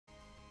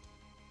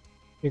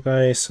Hey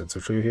guys, it's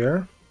Drew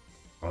here.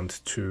 I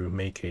want to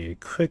make a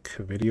quick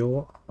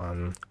video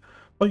on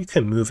how you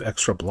can move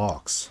extra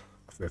blocks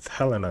with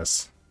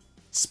Helena's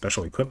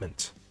special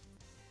equipment,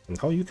 and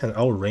how you can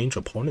outrange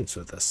opponents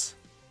with this.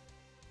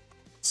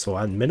 So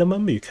at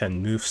minimum, you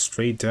can move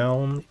straight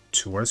down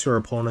towards your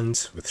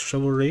opponent with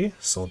Chivalry,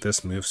 so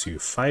this moves you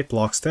 5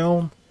 blocks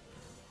down,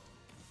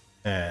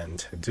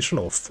 and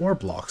additional 4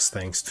 blocks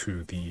thanks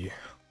to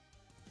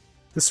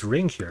this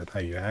ring here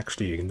that you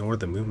actually ignore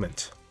the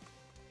movement.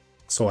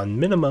 So on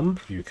minimum,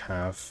 you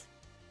have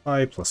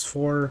 5 plus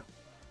 4,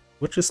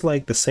 which is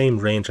like the same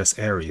range as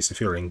Ares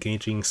if you're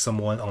engaging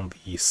someone on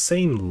the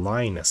same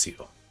line as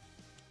you.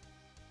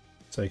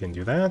 So you can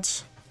do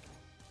that.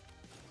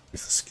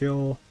 Use the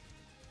skill.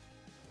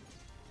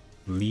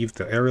 Leave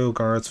the aerial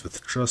guards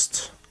with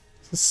just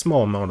a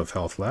small amount of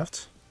health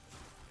left.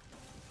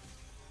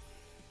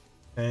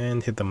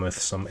 And hit them with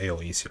some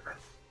AoEs here.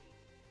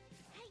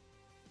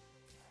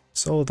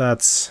 So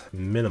that's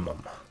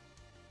minimum.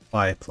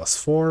 5 plus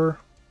 4,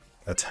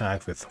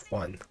 attack with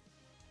 1. If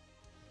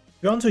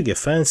you want to get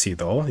fancy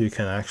though, you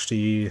can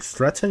actually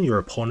threaten your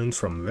opponent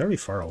from very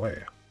far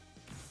away.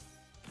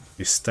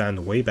 You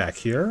stand way back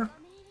here,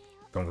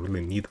 don't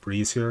really need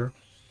breeze here.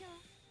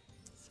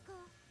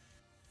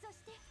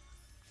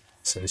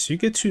 Since you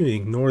get to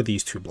ignore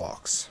these 2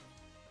 blocks,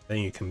 then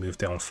you can move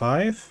down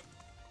 5,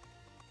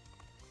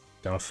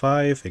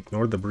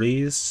 ignore the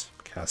breeze,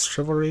 cast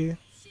Chivalry,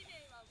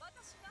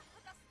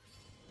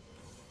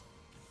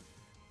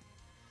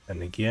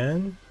 and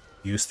again,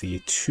 use the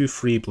 2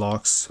 free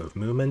blocks of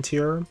movement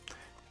here.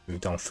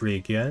 Move down 3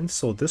 again,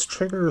 so this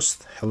triggers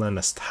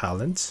Helena's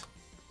talent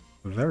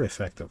very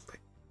effectively.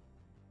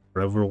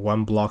 For every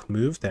 1 block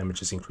moved,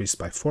 damage is increased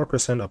by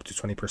 4% up to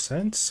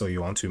 20%, so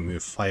you want to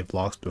move 5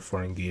 blocks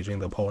before engaging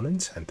the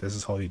opponent, and this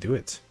is how you do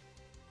it.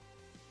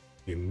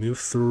 You move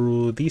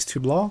through these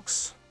 2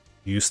 blocks,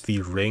 use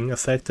the ring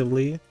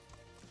effectively,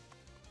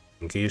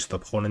 engage the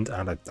opponent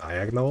at a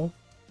diagonal,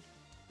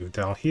 move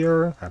down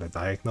here at a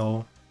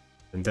diagonal,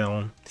 and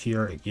down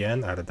here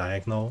again at a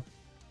diagonal.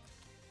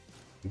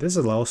 This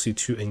allows you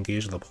to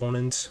engage the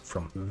opponent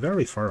from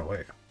very far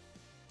away.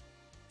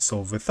 So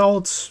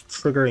without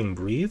triggering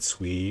breeds,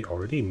 we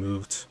already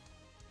moved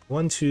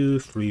 1, 2,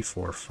 3,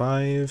 4,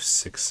 5,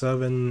 6,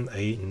 7,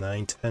 8,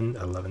 9, 10,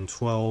 11,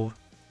 12,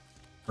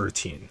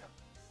 13.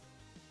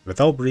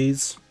 Without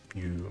breeds,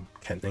 you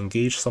can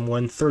engage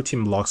someone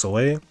 13 blocks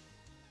away,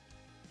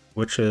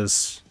 which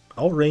is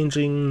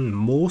outranging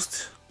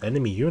most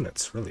enemy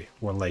units, really,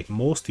 or like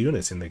most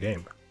units in the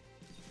game.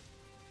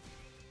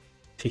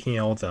 Taking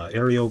out the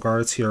aerial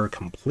guards here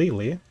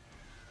completely,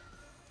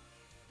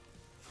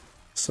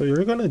 so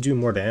you're gonna do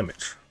more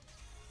damage.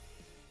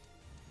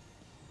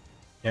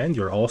 And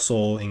you're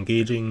also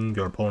engaging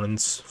your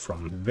opponents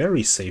from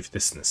very safe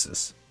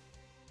distances.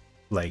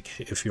 Like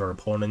if your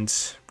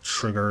opponent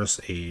triggers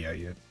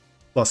a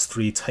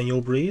 +3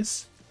 Tenyo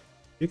Breeze,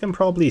 you can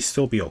probably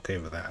still be okay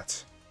with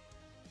that.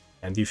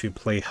 And if you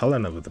play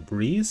Helena with the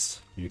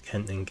breeze, you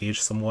can engage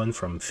someone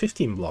from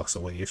 15 blocks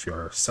away if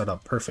you're set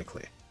up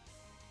perfectly.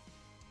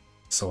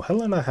 So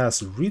Helena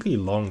has really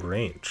long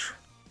range,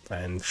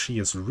 and she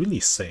is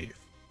really safe.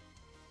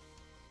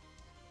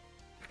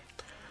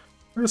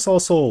 There's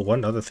also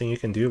one other thing you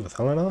can do with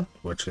Helena,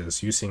 which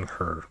is using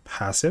her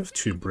passive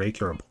to break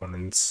your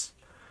opponent's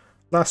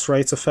last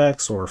rites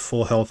effects or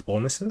full health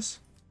bonuses.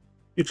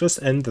 You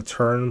just end the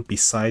turn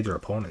beside your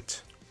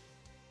opponent.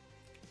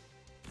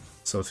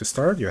 So to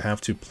start, you have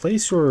to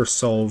place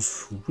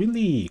yourself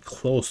really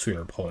close to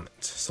your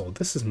opponent. So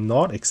this is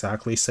not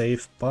exactly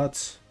safe,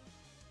 but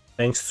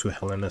thanks to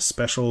Helena's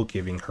special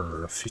giving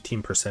her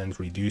 15%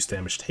 reduced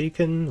damage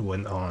taken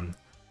when on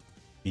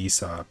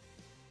these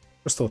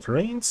crystal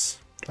terrains,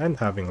 and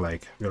having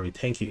like very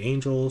tanky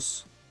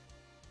angels,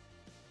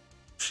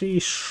 she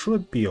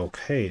should be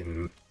okay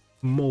in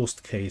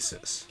most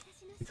cases.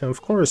 You can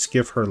of course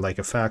give her like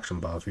a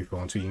faction buff if you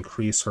want to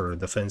increase her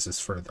defenses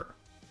further.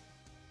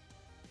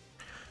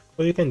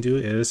 What you can do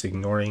is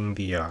ignoring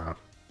the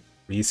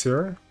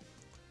Langrisser,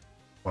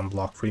 1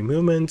 block free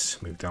movement,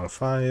 move down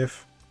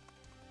 5,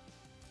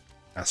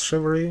 cast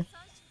Chivalry,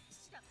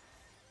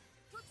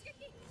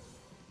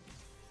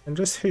 and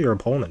just hit your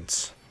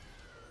opponents.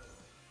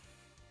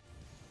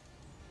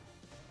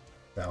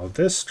 Now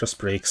this just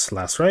breaks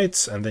last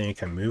rites, and then you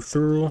can move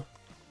through,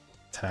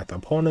 attack the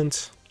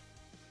opponent.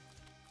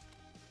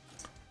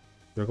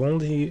 You're going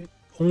to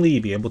only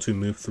be able to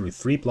move through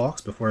 3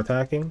 blocks before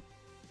attacking,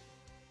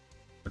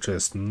 which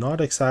is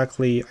not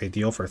exactly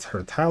ideal for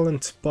her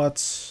talent, but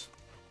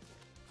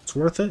it's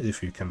worth it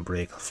if you can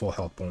break full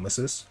health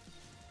bonuses.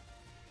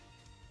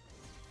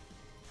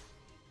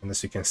 And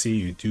as you can see,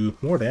 you do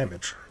more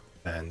damage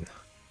than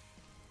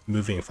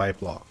moving 5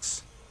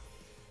 blocks.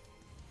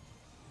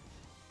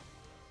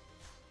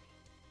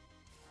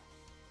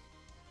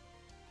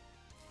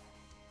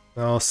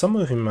 Now, some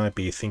of you might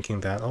be thinking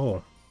that,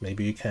 oh,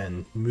 maybe you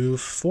can move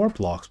 4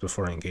 blocks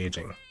before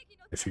engaging.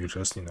 If you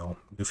just,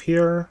 move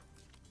here,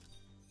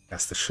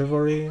 cast the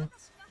Chivalry,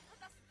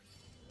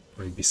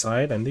 right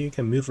beside, and then you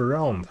can move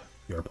around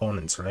your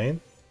opponents, right?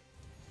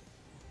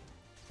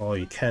 Well,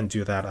 you can't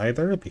do that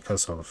either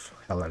because of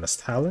Helena's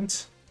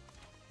talent,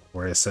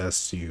 where it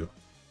says you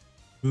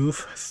move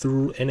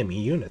through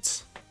enemy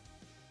units.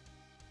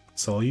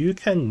 So you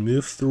can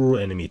move through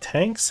enemy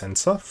tanks and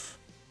stuff,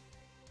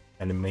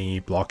 enemy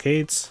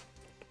blockades,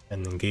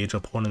 and engage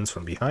opponents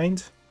from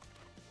behind.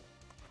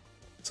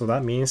 So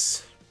that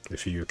means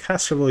if you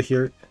cast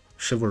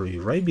Chivalry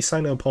right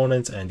beside an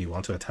opponent and you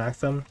want to attack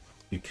them,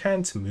 you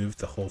can't move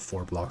the whole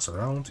 4 blocks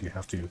around, you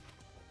have to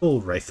pull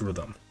right through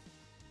them.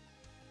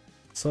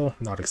 So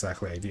not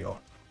exactly ideal.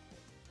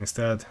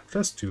 Instead,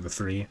 just do the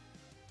 3.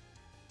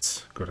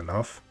 It's good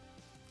enough.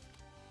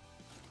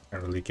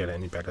 Can't really get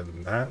any better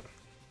than that.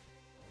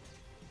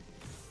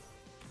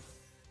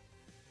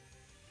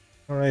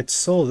 Alright,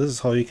 so this is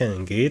how you can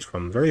engage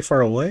from very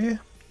far away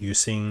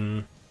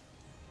using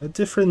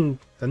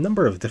a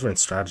number of different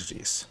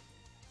strategies.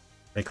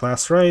 Break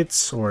class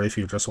rights, or if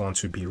you just want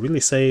to be really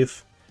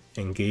safe,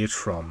 engage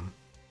from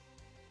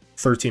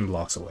 13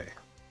 blocks away.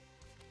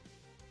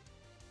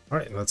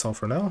 Alright, that's all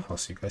for now. I'll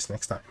see you guys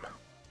next time.